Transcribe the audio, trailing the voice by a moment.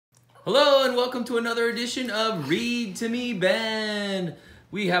Hello and welcome to another edition of Read to Me, Ben.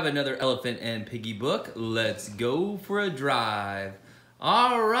 We have another Elephant and Piggie book. Let's go for a drive.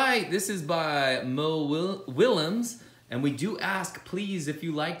 All right, this is by Mo Willems. And we do ask, please, if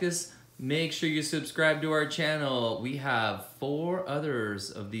you like this, make sure you subscribe to our channel. We have 4 others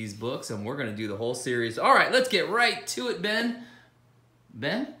of these books and we're gonna do the whole series. All right, let's get right to it, Ben.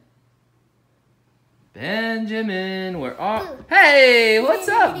 Ben? Benjamin, where are... Hey, what's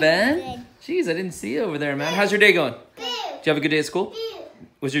up, Ben? Jeez, I didn't see you over there, man. How's your day going? Did you have a good day at school?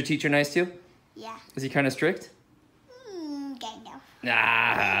 Was your teacher nice to you? Yeah. Was he kind of strict? Kind of.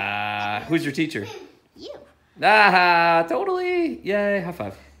 Ah, who's your teacher? You. Ah, totally. Yay, high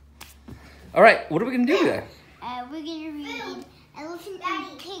five. All right, what are we going to do today? We're going to read Elephant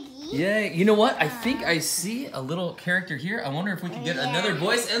and Piggie. Yay, you know what? I think I see a little character here. I wonder if we can get another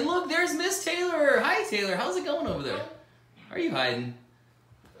voice. And look, there's Miss Taylor. Hi, Taylor. How's it going over there? How are you hiding?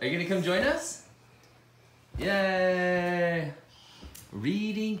 Are you going to come join us? Yay.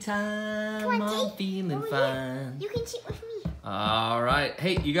 Reading time. Come on, I'm feeling fine. You can sit with me. All right.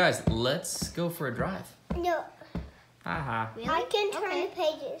 Hey, you guys, let's go for a drive. No. Haha. Really? I can turn the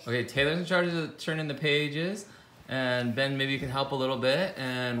pages. Okay, Taylor's in charge of turning the pages. And Ben, maybe you can help a little bit.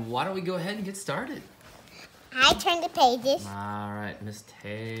 And why don't we go ahead and get started? I turn the pages. All right, Miss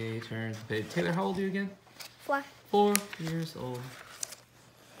Tay turns the page. Taylor, how old are you again? 4. 4 years old.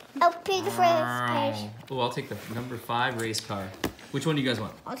 Oh, pick the first page. Oh, I'll take the number 5 race car. Which one do you guys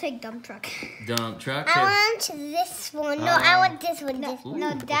want? I'll take dump truck. Dump truck. I want this one. No, I want this one. Ooh, No,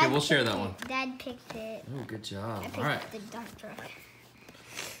 okay, Dad. we'll share that one. Dad picked it. Oh, good job. I picked All right. the dump truck.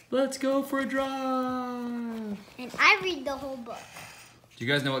 Let's go for a drive. And I read the whole book. Do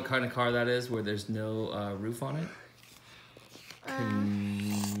you guys know what kind of car that is where there's no roof on it?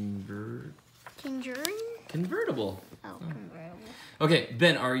 Convertible. Oh, convertible. Okay,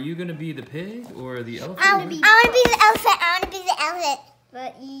 Ben, are you going to be the pig or the elephant? I want to be the elephant. I want to be the elephant.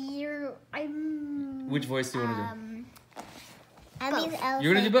 But I'm... Which voice do you want to do? I'll be the elephant.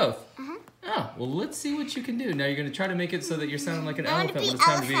 You're going to do both? Uh-huh. Oh, well, let's see what you can do. Now, you're going to try to make it so that you're sounding like an I elephant want when to it's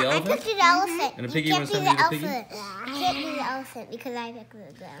time to be the I elephant? picked the elephant. And a piggy you when can't it's time be to be the the elephant. I can't be the elephant because I picked the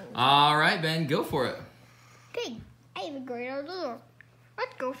elephant. All right, Ben, go for it. Pig, I have a great idea.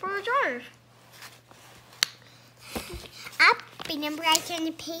 Let's go for a drive. Up, remember I turned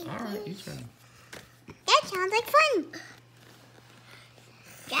the page. All right, you turn. That sounds like fun.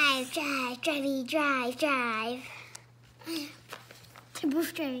 Drive, drive, drivey, drive, drive. They're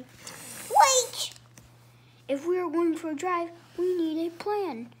both driving. Wait! If we are going for a drive, we need a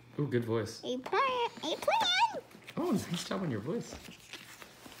plan. Oh, good voice. A plan. Oh, nice job on your voice.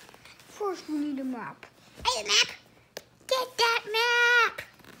 First, we need a map. I have a map. Get that map.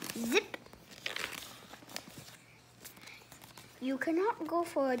 Zip. You cannot go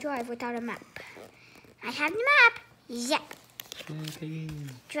for a drive without a map. I have the map. Zip. Okay.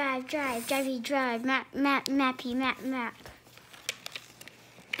 Drive, drive, drivey, drive. Map, map, mappy, map, map.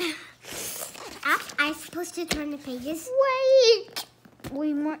 Up. I'm supposed to turn the pages. Wait.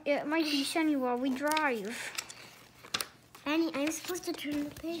 It might be sunny while we drive. Annie, I'm supposed to turn the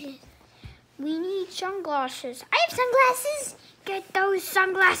pages. We need sunglasses. I have sunglasses. Get those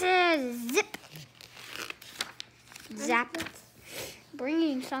sunglasses. Zip. Zap.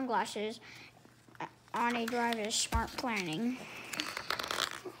 Bringing sunglasses on a drive is smart planning.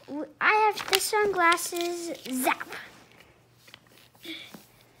 I have the sunglasses. Zap.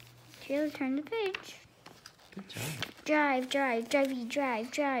 Taylor, turn the page. Good job. Drive, drive, drivey, drive,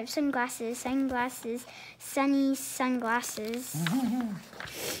 drive. Sunglasses, sunglasses, sunny sunglasses.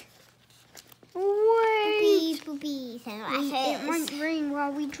 Wait. Boopy, sunglasses. It might rain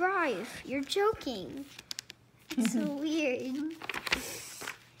while we drive. You're joking. It's so weird.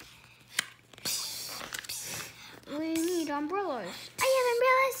 We need umbrellas. I have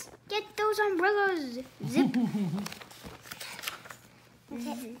umbrellas. Get those umbrellas. Zip.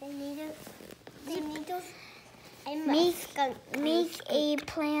 They need those. Make a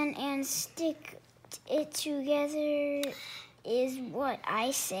plan and stick it together is what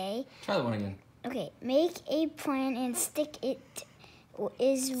I say. Try that one again. Okay, make a plan and stick it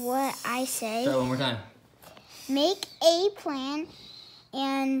is what I say. Try it one more time. Make a plan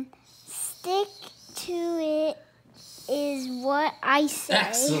and stick to it is what I say.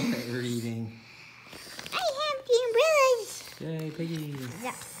 Excellent reading. I have the umbrellas. Yay, Piggy.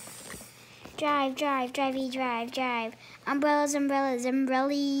 Yeah. Drive, drive, drivey, drive, drive. Umbrellas, umbrellas,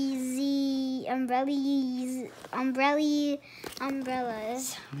 umbrellas,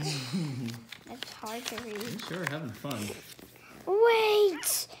 umbrellas. That's hard to read. You sure are having fun.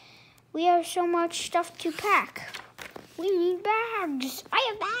 Wait! We have so much stuff to pack. We need bags. I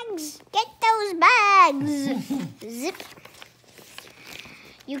have bags. those bags. Zip.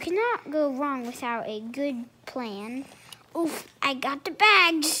 You cannot go wrong without a good plan. Oof, I got the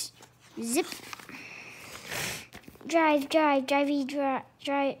bags. Zip. Drive, drivey, drive.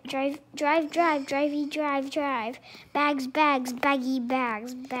 Bags, baggy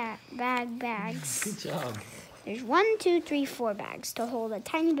bags, bags. Good job. There's 1, 2, 3, 4 bags to hold a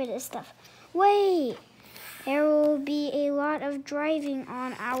tiny bit of stuff. Wait, there will be a lot of driving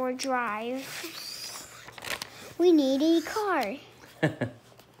on our drive. We need a car.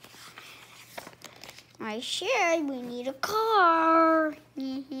 We need a car.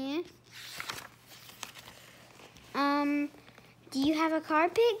 Do you have a car,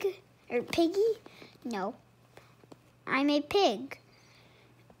 Pig? Or Piggy? No. I'm a pig.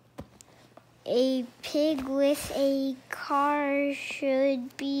 A pig with a car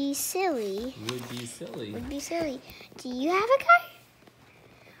should be silly. Would be silly. Would be silly. Do you have a car?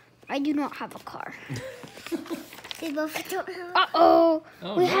 I do not have a car. We both don't have. Uh-oh.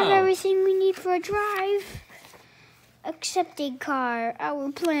 We have everything we need for a drive. Except a car. Our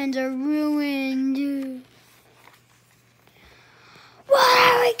plans are ruined. What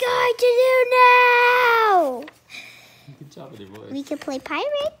are we going to do now? Good job with your voice. We could play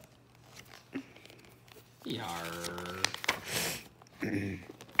pirate. Yar.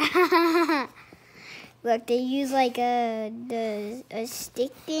 Look, they use like a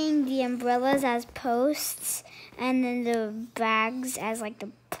stick thing, the umbrellas as posts, and then the bags as like the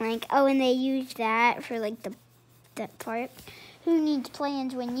plank. Oh, and they use that for like that part. Who needs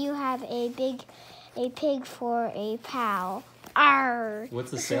plans when you have a pig for a pal? Arr. What's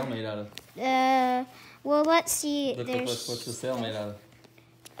the sail made out of? Well, let's see. What's the sail made out of?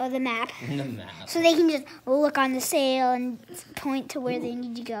 Oh, the map. The map. So they can just look on the sail and point to where they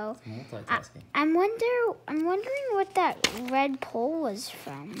need to go. Multitasking. I'm wondering what that red pole was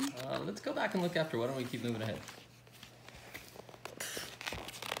from. Let's go back and look after. Why don't we keep moving ahead?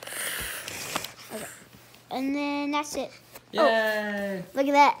 Okay. And then that's it. Yay! Oh, look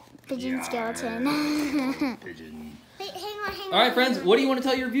at that pigeon skeleton. Pigeon. Wait, hang on. All right, friends. What do you want to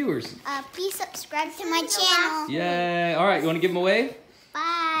tell your viewers? Please subscribe to my channel. Yay! All right, you want to give them away?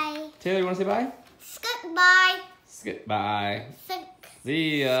 Bye. Taylor, you want to say bye? Goodbye. Bye.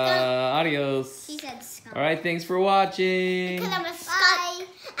 See ya. Adios. She said skunk. All right, thanks for watching. Because I'm a skunk.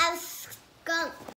 I'm a skunk.